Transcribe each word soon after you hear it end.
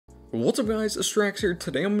What's up guys, it's Strax here.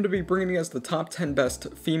 Today I'm going to be bringing you guys the top 10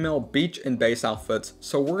 best female beach and base outfits.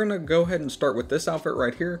 So we're going to go ahead and start with this outfit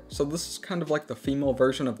right here. So this is kind of like the female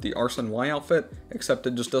version of the Arsene Y outfit, except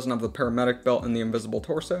it just doesn't have the paramedic belt and the invisible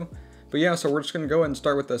torso. But yeah, so we're just going to go ahead and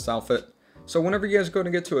start with this outfit. So whenever you guys go to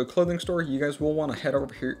get to a clothing store, you guys will want to head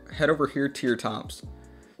over here to your tops.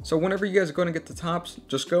 So whenever you guys are going to get the tops,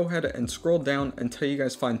 just go ahead and scroll down until you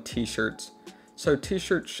guys find t-shirts. So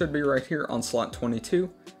t-shirts should be right here on slot 22.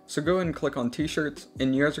 So go ahead and click on t-shirts,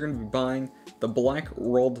 and you guys are going to be buying the black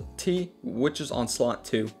rolled tee, which is on slot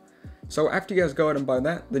 2. So after you guys go ahead and buy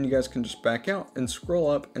that, then you guys can just back out and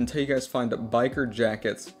scroll up until you guys find biker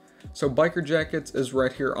jackets. So biker jackets is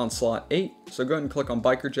right here on slot 8. So go ahead and click on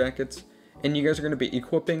biker jackets, and you guys are going to be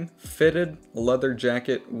equipping fitted leather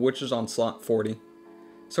jacket, which is on slot 40.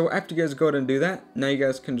 So after you guys go ahead and do that, now you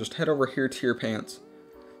guys can just head over here to your pants.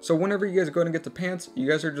 So whenever you guys go and get the pants, you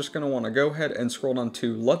guys are just going to want to go ahead and scroll down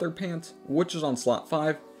to leather pants, which is on slot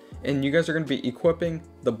 5, and you guys are going to be equipping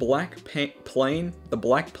the black plain,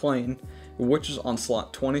 which is on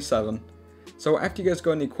slot 27. So after you guys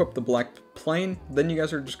go and equip the black plain, then you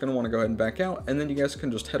guys are just going to want to go ahead and back out, and then you guys can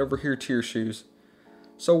just head over here to your shoes.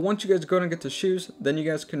 So once you guys go and get the shoes, then you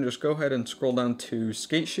guys can just go ahead and scroll down to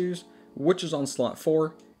skate shoes, which is on slot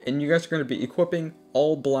 4. And you guys are going to be equipping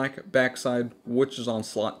all black backside, which is on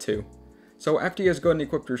slot 2. So after you guys go ahead and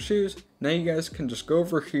equip your shoes, now you guys can just go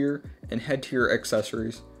over here and head to your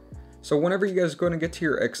accessories. So whenever you guys go ahead and get to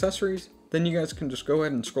your accessories, then you guys can just go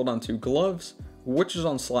ahead and scroll down to gloves, which is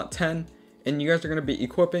on slot 10. And you guys are going to be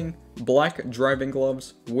equipping black driving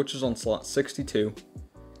gloves, which is on slot 62.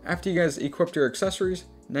 After you guys equipped your accessories,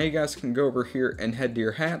 now you guys can go over here and head to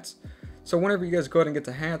your hats. So whenever you guys go ahead and get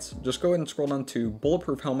to hats, just go ahead and scroll down to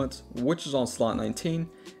bulletproof helmets, which is on slot 19,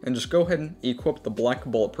 and just go ahead and equip the black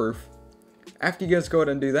bulletproof. After you guys go ahead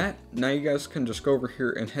and do that, now you guys can just go over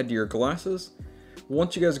here and head to your glasses.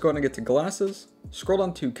 Once you guys go ahead and get to glasses, scroll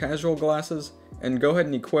down to casual glasses, and go ahead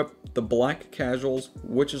and equip the black casuals,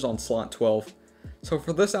 which is on slot 12. So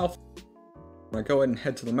for this outfit, I'm going to go ahead and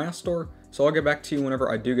head to the mask store, so I'll get back to you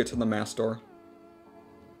whenever I do get to the mask store.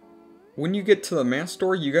 When you get to the mask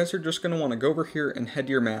store, you guys are just going to want to go over here and head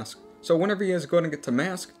to your mask. So whenever you guys go ahead and get to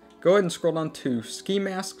mask, go ahead and scroll down to ski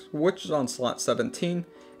masks, which is on slot 17.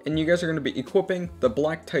 And you guys are going to be equipping the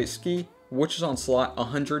black tight ski, which is on slot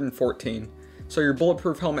 114. So your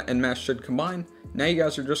bulletproof helmet and mask should combine. Now you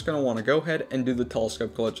guys are just going to want to go ahead and do the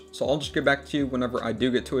telescope glitch. So I'll just get back to you whenever I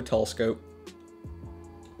do get to a telescope.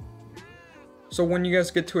 So when you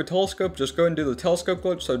guys get to a telescope, just go ahead and do the telescope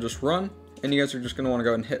glitch. So just run. And you guys are just going to want to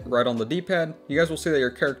go and hit right on the D-pad. You guys will see that your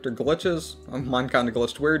character glitches. Mine kind of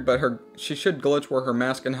glitched weird, but she should glitch where her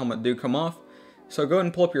mask and helmet do come off. So go ahead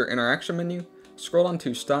and pull up your interaction menu, scroll down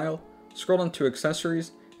to style, scroll down to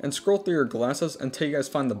accessories, and scroll through your glasses until you guys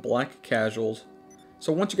find the black casuals.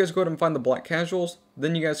 So once you guys go ahead and find the black casuals,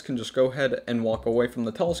 then you guys can just go ahead and walk away from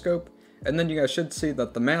the telescope. And then you guys should see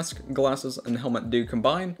that the mask, glasses, and helmet do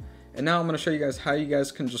combine. And now I'm going to show you guys how you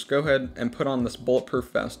guys can just go ahead and put on this bulletproof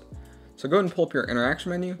vest. So go ahead and pull up your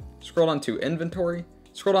interaction menu, scroll down to inventory,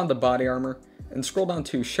 scroll down to body armor, and scroll down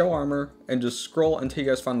to show armor, and just scroll until you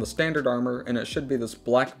guys find the standard armor, and it should be this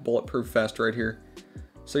black bulletproof vest right here.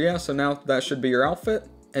 So yeah, so now that should be your outfit,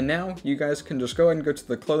 and now you guys can just go ahead and go to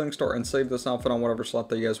the clothing store and save this outfit on whatever slot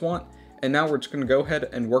that you guys want. And now we're just going to go ahead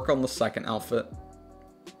and work on the second outfit.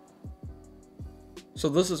 So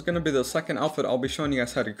this is going to be the second outfit I'll be showing you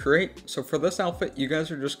guys how to create. So for this outfit, you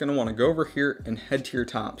guys are just going to want to go over here and head to your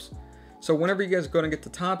tops. So whenever you guys go and get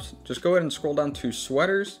the tops, just go ahead and scroll down to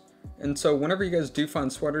sweaters. And so whenever you guys do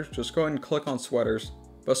find sweaters, just go ahead and click on sweaters.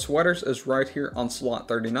 But sweaters is right here on slot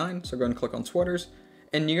 39. So go ahead and click on sweaters.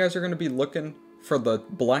 And you guys are going to be looking for the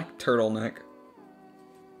black turtleneck.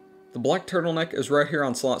 The black turtleneck is right here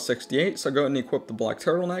on slot 68. So go ahead and equip the black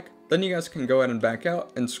turtleneck. Then you guys can go ahead and back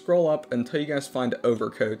out and scroll up until you guys find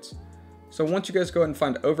overcoats. So once you guys go ahead and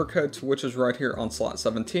find overcoats, which is right here on slot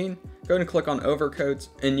 17, go ahead and click on overcoats,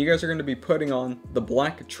 and you guys are going to be putting on the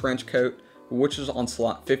black trench coat, which is on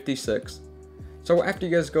slot 56. So after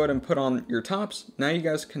you guys go ahead and put on your tops, now you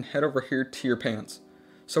guys can head over here to your pants.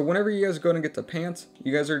 So whenever you guys go ahead and get the pants,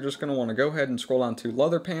 you guys are just going to want to go ahead and scroll down to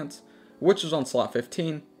leather pants, which is on slot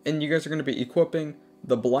 15, and you guys are going to be equipping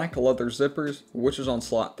the black leather zippers, which is on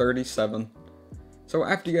slot 37. So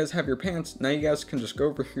after you guys have your pants, now you guys can just go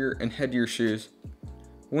over here and head to your shoes.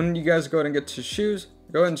 When you guys go ahead and get to shoes,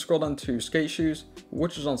 go ahead and scroll down to skate shoes,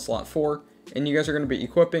 which is on slot 4. And you guys are going to be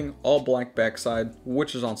equipping all black backside,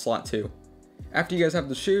 which is on slot 2. After you guys have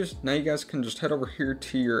the shoes, now you guys can just head over here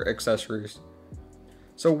to your accessories.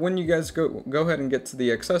 So when you guys go ahead and get to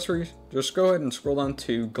the accessories, just go ahead and scroll down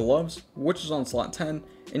to gloves, which is on slot 10,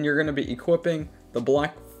 and you're going to be equipping the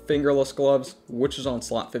black fingerless gloves, which is on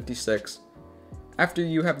slot 56. After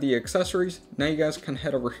you have the accessories, now you guys can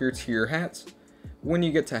head over here to your hats. When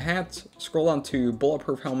you get to hats, scroll down to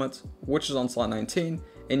bulletproof helmets, which is on slot 19,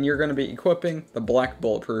 and you're going to be equipping the black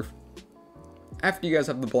bulletproof. After you guys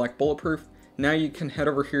have the black bulletproof, now you can head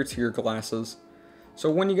over here to your glasses. So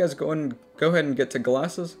when you guys go ahead and get to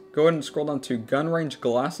glasses, go ahead and scroll down to gun range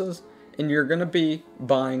glasses, and you're going to be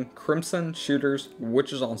buying Crimson Shooters,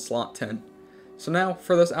 which is on slot 10. So now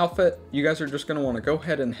for this outfit, you guys are just going to want to go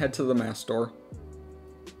ahead and head to the mask store.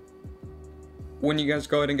 When you guys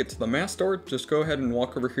go ahead and get to the mask store, just go ahead and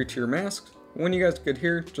walk over here to your masks. When you guys get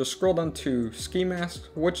here, just scroll down to ski masks,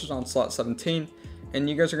 which is on slot 17, and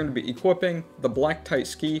you guys are going to be equipping the black tight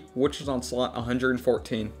ski, which is on slot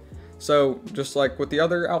 114. So just like with the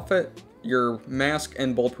other outfit, your mask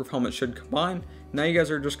and bulletproof helmet should combine. Now you guys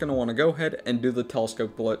are just going to want to go ahead and do the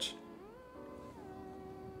telescope glitch.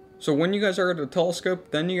 So when you guys are at the telescope,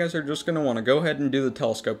 then you guys are just going to want to go ahead and do the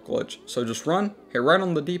telescope glitch. So just run, hit right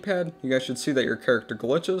on the D-pad, you guys should see that your character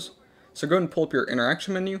glitches. So go ahead and pull up your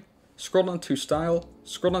interaction menu, scroll down to style,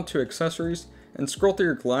 scroll down to accessories, and scroll through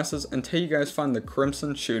your glasses until you guys find the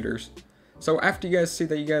Crimson Shooters. So after you guys see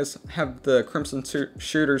that you guys have the Crimson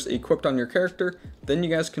Shooters equipped on your character, then you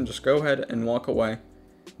guys can just go ahead and walk away.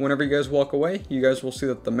 Whenever you guys walk away, you guys will see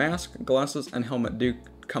that the mask, glasses, and helmet do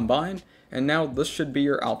combine, and now this should be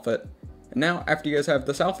your outfit. And now after you guys have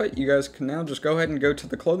this outfit, you guys can now just go ahead and go to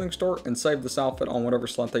the clothing store and save this outfit on whatever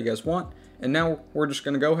slot that you guys want. And now we're just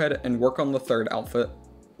going to go ahead and work on the third outfit.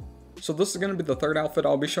 So this is going to be the third outfit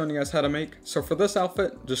I'll be showing you guys how to make. So for this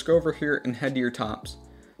outfit, just go over here and head to your tops.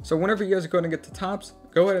 So whenever you guys go to get to tops,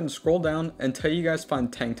 go ahead and scroll down until you guys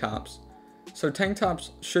find tank tops. So tank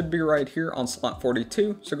tops should be right here on slot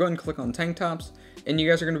 42. So go ahead and click on tank tops, and you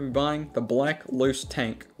guys are going to be buying the black loose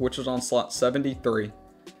tank, which is on slot 73.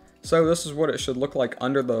 So this is what it should look like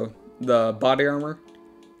under the body armor.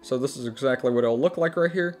 So this is exactly what it'll look like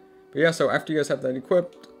right here. But yeah, so after you guys have that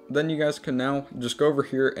equipped, then you guys can now just go over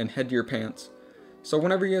here and head to your pants. So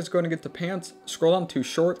whenever you guys go to get the pants, scroll down to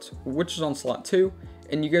shorts, which is on slot 2,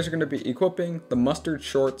 and you guys are going to be equipping the mustard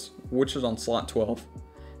shorts, which is on slot 12.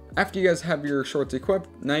 After you guys have your shorts equipped,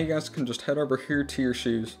 now you guys can just head over here to your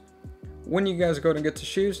shoes. When you guys go to get to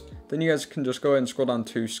shoes, then you guys can just go ahead and scroll down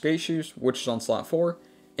to skate shoes, which is on slot 4,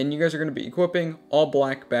 and you guys are going to be equipping all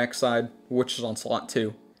black backside, which is on slot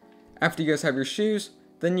 2. After you guys have your shoes,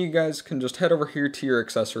 then you guys can just head over here to your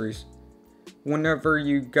accessories. Whenever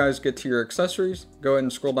you guys get to your accessories, go ahead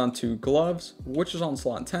and scroll down to gloves, which is on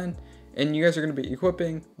slot 10, and you guys are going to be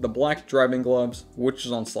equipping the black driving gloves, which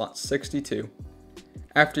is on slot 62.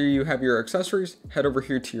 After you have your accessories, head over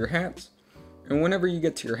here to your hats, and whenever you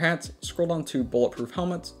get to your hats, scroll down to bulletproof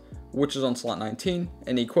helmets, which is on slot 19,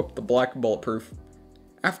 and equip the black bulletproof.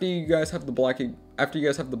 After you guys have the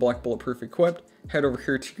black bulletproof equipped, head over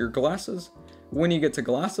here to your glasses. When you get to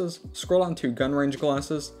glasses, scroll down to gun range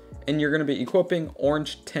glasses, and you're going to be equipping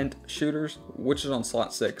orange tint shooters, which is on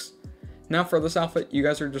slot 6. Now for this outfit, you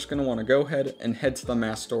guys are just going to want to go ahead and head to the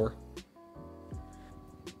mask store.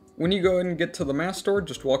 When you go ahead and get to the mask store,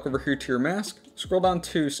 just walk over here to your mask, scroll down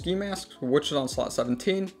to ski masks, which is on slot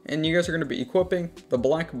 17, and you guys are going to be equipping the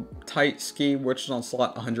black tight ski, which is on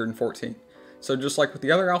slot 114. So just like with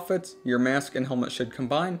the other outfits, your mask and helmet should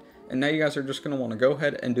combine, and now you guys are just going to want to go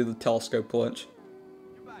ahead and do the telescope glitch.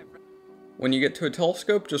 When you get to a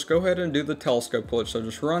telescope, just go ahead and do the telescope glitch. So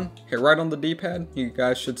just run, hit right on the D-pad. You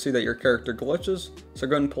guys should see that your character glitches. So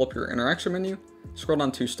go ahead and pull up your interaction menu, scroll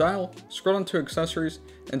down to style, scroll down to accessories,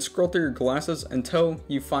 and scroll through your glasses until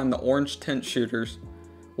you find the orange tint shooters.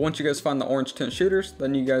 Once you guys find the orange tint shooters,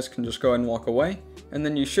 then you guys can just go ahead and walk away. And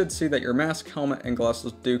then you should see that your mask, helmet, and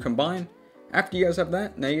glasses do combine. After you guys have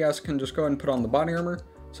that, now you guys can just go ahead and put on the body armor.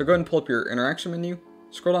 So go ahead and pull up your interaction menu,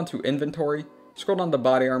 scroll down to inventory, scroll down to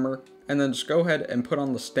body armor, and then just go ahead and put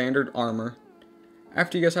on the standard armor.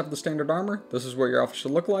 After you guys have the standard armor, this is what your outfit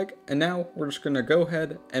should look like, and now we're just going to go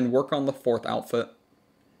ahead and work on the fourth outfit.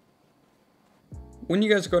 When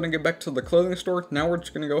you guys go and get back to the clothing store, now we're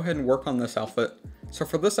just going to go ahead and work on this outfit. So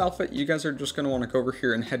for this outfit, you guys are just going to want to go over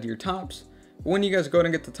here and head to your tops. When you guys go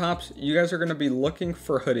and get the tops, you guys are going to be looking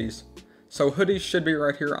for hoodies. So hoodies should be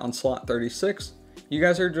right here on slot 36. You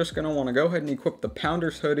guys are just going to want to go ahead and equip the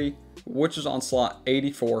Pounders hoodie, which is on slot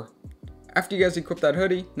 84. After you guys equip that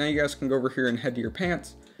hoodie, now you guys can go over here and head to your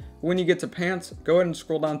pants. When you get to pants, go ahead and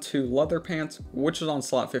scroll down to leather pants, which is on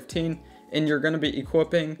slot 15, and you're going to be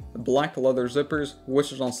equipping the black leather zippers,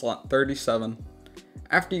 which is on slot 37.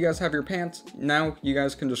 After you guys have your pants, now you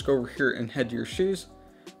guys can just go over here and head to your shoes.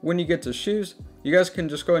 When you get to shoes, you guys can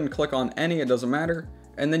just go ahead and click on any, it doesn't matter.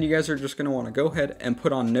 And then you guys are just going to want to go ahead and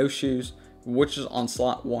put on no shoes, which is on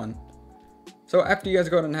slot 1. So after you guys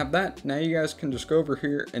go ahead and have that, now you guys can just go over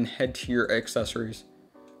here and head to your accessories.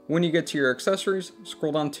 When you get to your accessories,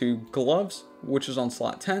 scroll down to gloves, which is on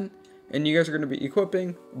slot 10. And you guys are going to be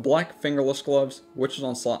equipping black fingerless gloves, which is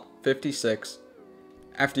on slot 56.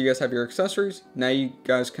 After you guys have your accessories, now you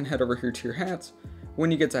guys can head over here to your hats.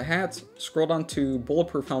 When you get to hats, scroll down to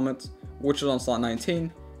bulletproof helmets, which is on slot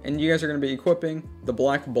 19. And you guys are going to be equipping the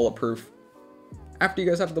black bulletproof. After you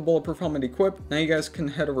guys have the bulletproof helmet equipped, now you guys can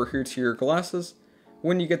head over here to your glasses.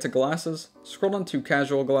 When you get to glasses, scroll down to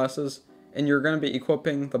casual glasses, and you're going to be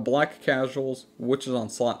equipping the black casuals, which is on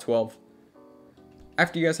slot 12.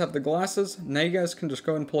 After you guys have the glasses, now you guys can just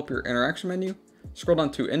go ahead and pull up your interaction menu, scroll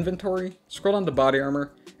down to inventory, scroll down to body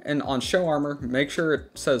armor, and on show armor, make sure it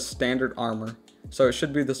says standard armor. So it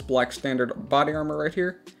should be this black standard body armor right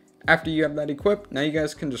here. After you have that equipped, now you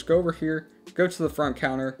guys can just go over here, go to the front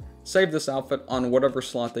counter, save this outfit on whatever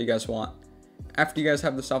slot that you guys want. After you guys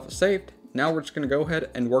have this outfit saved, now we're just going to go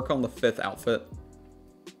ahead and work on the 5th outfit.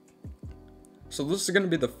 So this is going to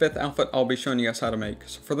be the 5th outfit I'll be showing you guys how to make.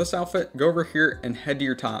 So for this outfit, go over here and head to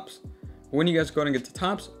your tops. When you guys go ahead and get to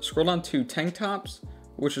tops, scroll down to tank tops,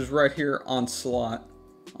 which is right here on slot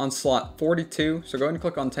 42. So go ahead and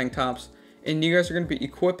click on tank tops. And you guys are going to be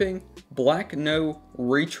equipping black no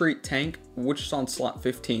retreat tank, which is on slot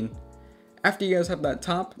 15. After you guys have that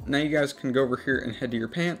top, now you guys can go over here and head to your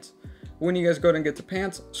pants. When you guys go ahead and get to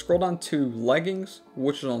pants, scroll down to leggings,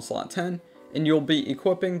 which is on slot 10. And you'll be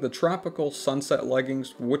equipping the tropical sunset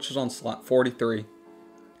leggings, which is on slot 43.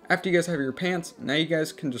 After you guys have your pants, now you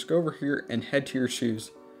guys can just go over here and head to your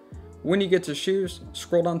shoes. When you get to shoes,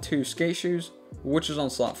 scroll down to skate shoes, which is on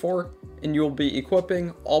slot 4, and you'll be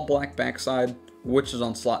equipping all black backside, which is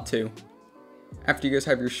on slot 2. After you guys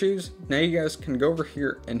have your shoes, now you guys can go over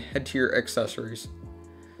here and head to your accessories.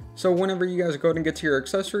 So whenever you guys go ahead and get to your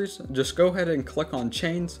accessories, just go ahead and click on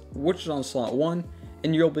chains, which is on slot 1,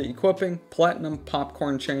 and you'll be equipping platinum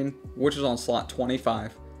popcorn chain, which is on slot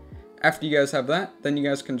 25. After you guys have that, then you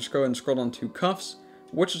guys can just go ahead and scroll down to cuffs,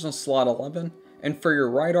 which is on slot 11. And for your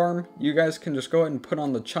right arm, you guys can just go ahead and put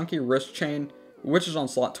on the chunky wrist chain, which is on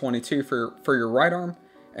slot 22 for your right arm.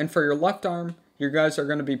 And for your left arm, you guys are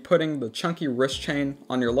going to be putting the chunky wrist chain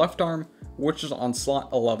on your left arm, which is on slot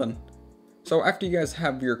 11. So after you guys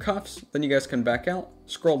have your cuffs, then you guys can back out,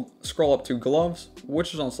 scroll up to gloves,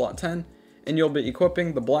 which is on slot 10. And you'll be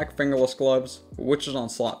equipping the black fingerless gloves, which is on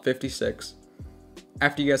slot 56.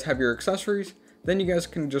 After you guys have your accessories, then you guys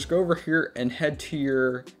can just go over here and head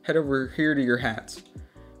over here to your hats.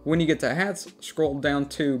 When you get to hats, scroll down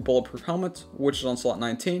to bulletproof helmets, which is on slot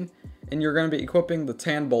 19, and you're going to be equipping the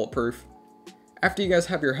tan bulletproof. After you guys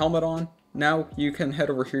have your helmet on, now you can head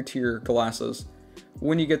over here to your glasses.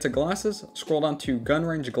 When you get to glasses, scroll down to gun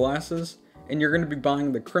range glasses, and you're going to be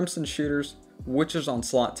buying the Crimson Shooters, which is on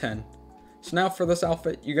slot 10. So now for this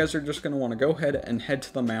outfit, you guys are just going to want to go ahead and head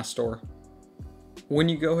to the mask store. When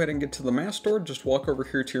you go ahead and get to the mask store, just walk over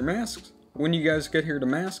here to your masks. When you guys get here to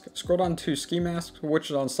mask, scroll down to ski masks, which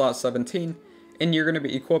is on slot 17. And you're going to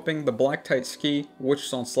be equipping the black tight ski, which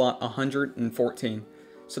is on slot 114.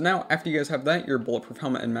 So now after you guys have that, your bulletproof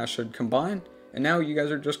helmet and mask should combine. And now you guys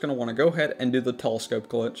are just going to want to go ahead and do the telescope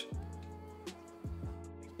glitch.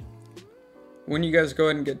 When you guys go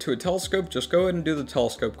ahead and get to a telescope, just go ahead and do the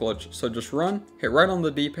telescope glitch. So just run, hit right on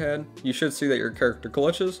the D-pad, you should see that your character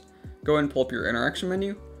glitches. Go ahead and pull up your interaction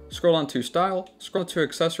menu, scroll down to style, scroll to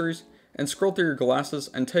accessories, and scroll through your glasses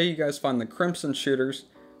until you guys find the Crimson Shooters.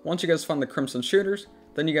 Once you guys find the Crimson Shooters,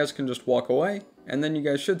 then you guys can just walk away, and then you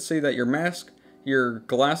guys should see that your mask, your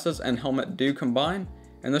glasses, and helmet do combine,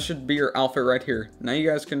 and this should be your outfit right here. Now you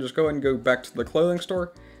guys can just go ahead and go back to the clothing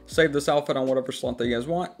store, save this outfit on whatever slot that you guys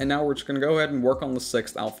want, and now we're just going to go ahead and work on the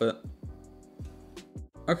 6th outfit.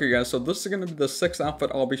 Okay guys, so this is going to be the 6th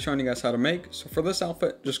outfit I'll be showing you guys how to make. So for this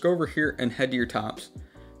outfit, just go over here and head to your tops.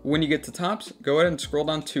 When you get to tops, go ahead and scroll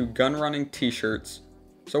down to gun running t-shirts.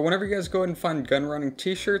 So whenever you guys go ahead and find gun running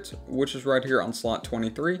t-shirts, which is right here on slot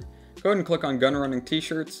 23, go ahead and click on gun running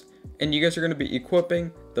t-shirts, and you guys are going to be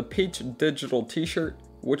equipping the Peach Digital t-shirt,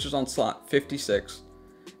 which is on slot 56.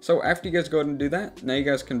 So after you guys go ahead and do that, now you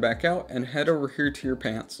guys can back out and head over here to your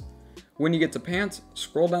pants. When you get to pants,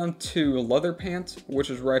 scroll down to leather pants,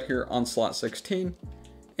 which is right here on slot 16.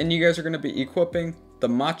 And you guys are going to be equipping the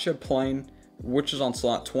Matcha Plain, which is on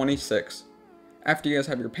slot 26. After you guys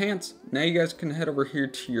have your pants, now you guys can head over here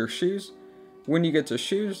to your shoes. When you get to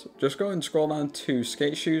shoes, just go ahead and scroll down to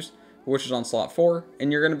skate shoes, which is on slot 4.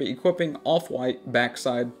 And you're going to be equipping off-white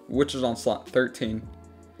backside, which is on slot 13.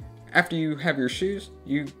 After you have your shoes,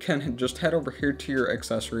 you can just head over here to your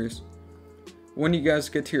accessories. When you guys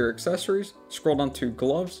get to your accessories, scroll down to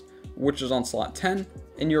gloves, which is on slot 10,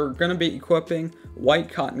 and you're going to be equipping white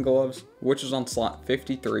cotton gloves, which is on slot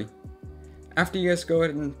 53. After you guys go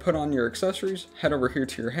ahead and put on your accessories, head over here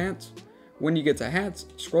to your hats. When you get to hats,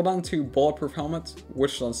 scroll down to bulletproof helmets,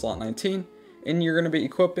 which is on slot 19, and you're going to be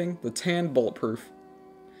equipping the tan bulletproof.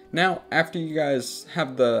 Now, after you guys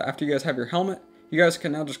have your helmet, you guys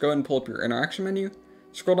can now just go ahead and pull up your interaction menu,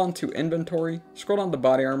 scroll down to inventory, scroll down to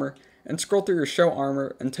body armor, and scroll through your show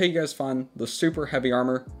armor until you guys find the super heavy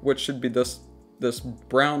armor, which should be this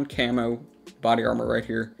brown camo body armor right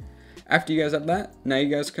here. After you guys have that, now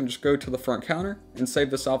you guys can just go to the front counter and save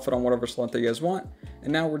this outfit on whatever slot that you guys want.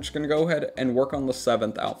 And now we're just going to go ahead and work on the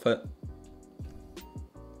 7th outfit.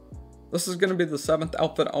 This is going to be the 7th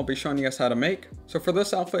outfit I'll be showing you guys how to make. So for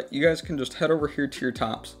this outfit, you guys can just head over here to your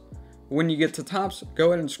tops. When you get to tops, go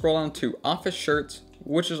ahead and scroll down to office shirts,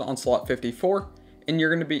 which is on slot 54. And you're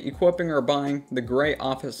going to be equipping or buying the gray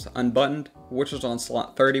office unbuttoned, which is on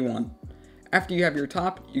slot 31. After you have your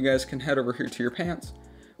top, you guys can head over here to your pants.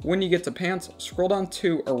 When you get to pants, scroll down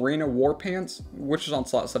to Arena War Pants, which is on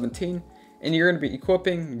slot 17, and you're going to be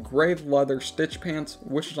equipping gray leather stitch pants,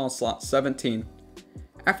 which is on slot 17.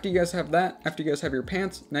 After you guys have that, after you guys have your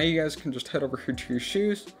pants, now you guys can just head over here to your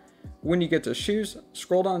shoes. When you get to shoes,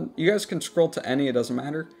 scroll down, you guys can scroll to any, it doesn't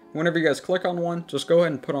matter. Whenever you guys click on one, just go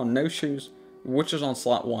ahead and put on no shoes, which is on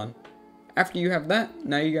slot 1. After you have that,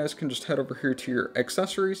 now you guys can just head over here to your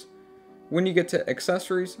accessories. When you get to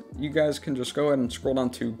accessories, you guys can just go ahead and scroll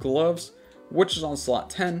down to gloves, which is on slot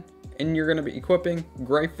 10, and you're going to be equipping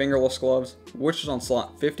gray fingerless gloves, which is on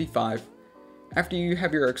slot 55. After you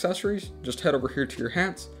have your accessories, just head over here to your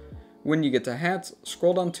hats. When you get to hats,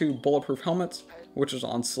 scroll down to bulletproof helmets, which is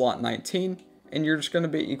on slot 19, and you're just going to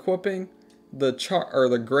be equipping the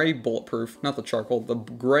gray bulletproof, not the charcoal, the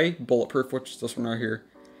gray bulletproof, which is this one right here.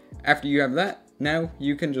 After you have that, now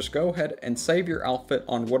you can just go ahead and save your outfit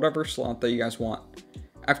on whatever slot that you guys want.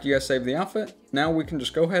 After you guys save the outfit, now we can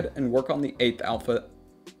just go ahead and work on the 8th outfit.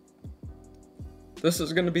 This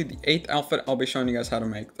is going to be the 8th outfit I'll be showing you guys how to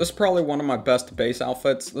make. This is probably one of my best base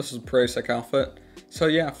outfits. This is a pretty sick outfit. So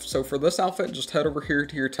yeah, so for this outfit, just head over here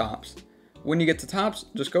to your tops. When you get to tops,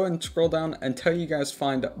 just go ahead and scroll down until you guys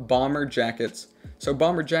find bomber jackets. So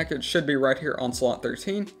bomber jackets should be right here on slot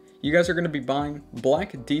 13. You guys are going to be buying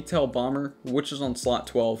black detail bomber, which is on slot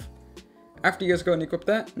 12. After you guys go and equip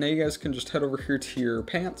that, now you guys can just head over here to your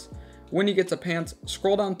pants. When you get to pants,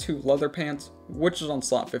 scroll down to leather pants, which is on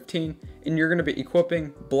slot 15, and you're going to be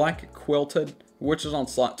equipping black quilted, which is on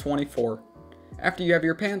slot 24. After you have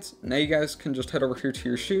your pants, now you guys can just head over here to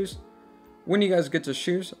your shoes. When you guys get to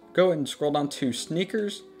shoes, go ahead and scroll down to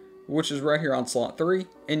sneakers, which is right here on slot 3,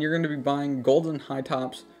 and you're going to be buying golden high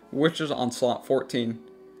tops, which is on slot 14.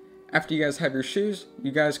 After you guys have your shoes,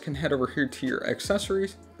 you guys can head over here to your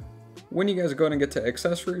accessories. When you guys go ahead and get to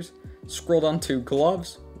accessories, scroll down to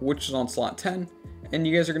gloves, which is on slot 10, and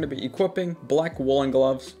you guys are going to be equipping black woolen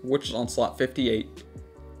gloves, which is on slot 58.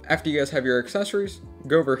 After you guys have your accessories,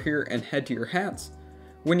 go over here and head to your hats.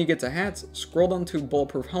 When you get to hats, scroll down to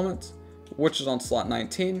bulletproof helmets, which is on slot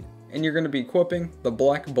 19, and you're going to be equipping the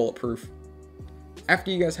black bulletproof. After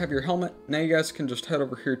you guys have your helmet, now you guys can just head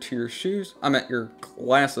over here to your shoes. I'm at your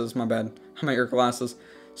glasses, my bad. I'm at your glasses.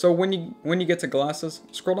 So when you get to glasses,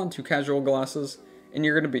 scroll down to casual glasses, and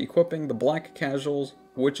you're going to be equipping the black casuals,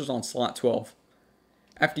 which is on slot 12.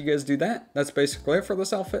 After you guys do that, that's basically it for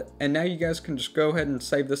this outfit. And now you guys can just go ahead and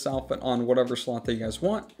save this outfit on whatever slot that you guys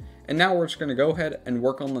want. And now we're just going to go ahead and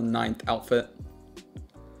work on the 9th outfit.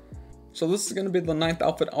 So this is going to be the 9th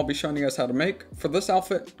outfit I'll be showing you guys how to make. For this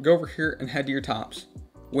outfit, go over here and head to your tops.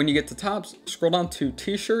 When you get to tops, scroll down to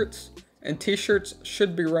t-shirts, and t-shirts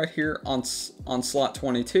should be right here on slot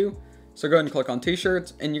 22. So go ahead and click on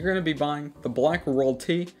t-shirts, and you're going to be buying the black rolled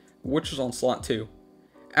tee, which is on slot 2.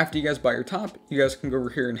 After you guys buy your top, you guys can go over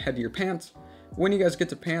here and head to your pants. When you guys get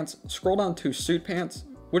to pants, scroll down to suit pants,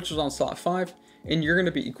 which is on slot 5, and you're going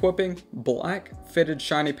to be equipping black fitted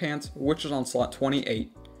shiny pants, which is on slot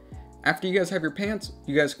 28. After you guys have your pants,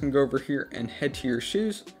 you guys can go over here and head to your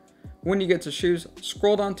shoes. When you get to shoes,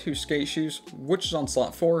 scroll down to skate shoes, which is on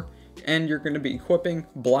slot 4, and you're going to be equipping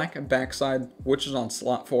black backside, which is on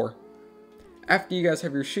slot 4. After you guys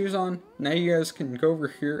have your shoes on, now you guys can go over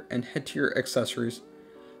here and head to your accessories.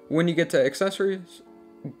 When you get to accessories,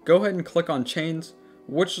 go ahead and click on chains,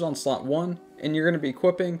 which is on slot 1, and you're going to be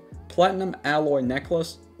equipping platinum alloy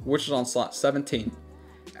necklace, which is on slot 17.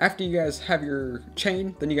 After you guys have your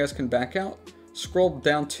chain, then you guys can back out, scroll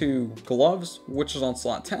down to gloves, which is on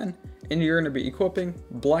slot 10, and you're going to be equipping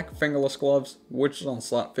black fingerless gloves, which is on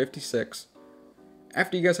slot 56.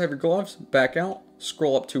 After you guys have your gloves, back out,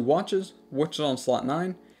 scroll up to watches, which is on slot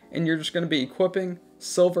 9, and you're just going to be equipping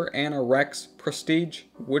Silver Anna Rex Prestige,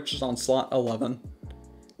 which is on slot 11.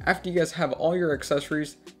 After you guys have all your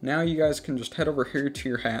accessories, now you guys can just head over here to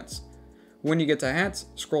your hats. When you get to hats,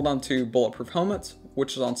 scroll down to Bulletproof Helmets,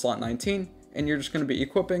 which is on slot 19, and you're just going to be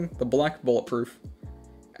equipping the Black Bulletproof.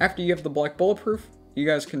 After you have the Black Bulletproof, you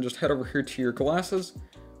guys can just head over here to your glasses.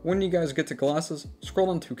 When you guys get to glasses, scroll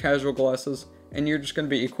down to Casual Glasses, and you're just going to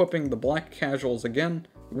be equipping the Black Casuals again,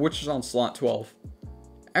 which is on slot 12.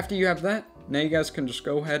 After you have that, now you guys can just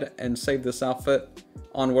go ahead and save this outfit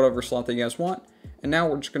on whatever slot that you guys want. And now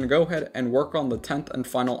we're just going to go ahead and work on the 10th and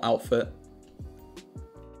final outfit.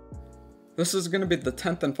 This is going to be the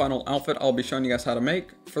 10th and final outfit I'll be showing you guys how to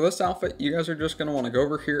make. For this outfit, you guys are just going to want to go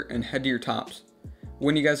over here and head to your tops.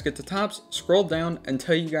 When you guys get to tops, scroll down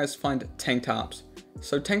until you guys find tank tops.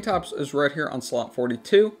 So tank tops is right here on slot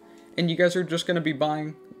 42, and you guys are just going to be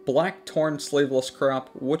buying black torn sleeveless crop,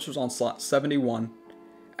 which is on slot 71.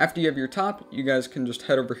 After you have your top, you guys can just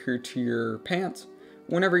head over here to your pants.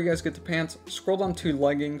 Whenever you guys get to pants, scroll down to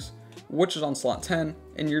leggings, which is on slot 10,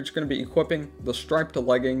 and you're just going to be equipping the striped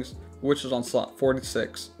leggings, which is on slot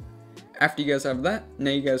 46. After you guys have that, now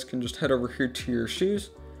you guys can just head over here to your shoes.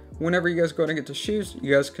 Whenever you guys go to get to shoes,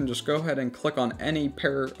 you guys can just go ahead and click on any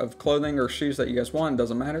pair of clothing or shoes that you guys want, it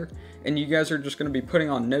doesn't matter. And you guys are just going to be putting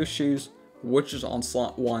on no shoes, which is on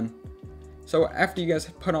slot 1. So after you guys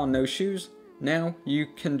put on no shoes, now you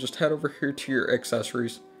can just head over here to your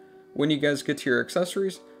accessories. When you guys get to your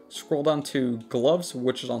accessories, scroll down to gloves,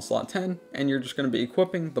 which is on slot 10, and you're just going to be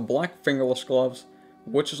equipping the black fingerless gloves,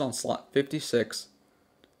 which is on slot 56.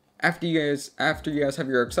 After you guys have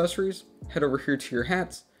your accessories, head over here to your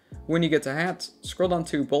hats. When you get to hats, scroll down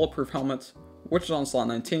to Bulletproof Helmets, which is on slot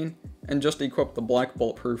 19, and just equip the Black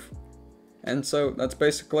Bulletproof. And so that's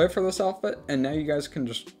basically it for this outfit, and now you guys can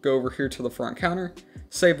just go over here to the front counter,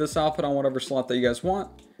 save this outfit on whatever slot that you guys want,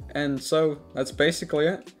 and so that's basically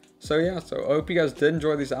it. So yeah, so I hope you guys did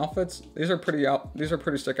enjoy these outfits. These are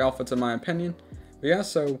pretty sick outfits in my opinion. But yeah,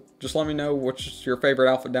 so just let me know which is your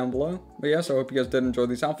favorite outfit down below. But yeah, so I hope you guys did enjoy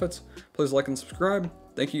these outfits. Please like and subscribe.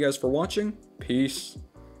 Thank you guys for watching. Peace.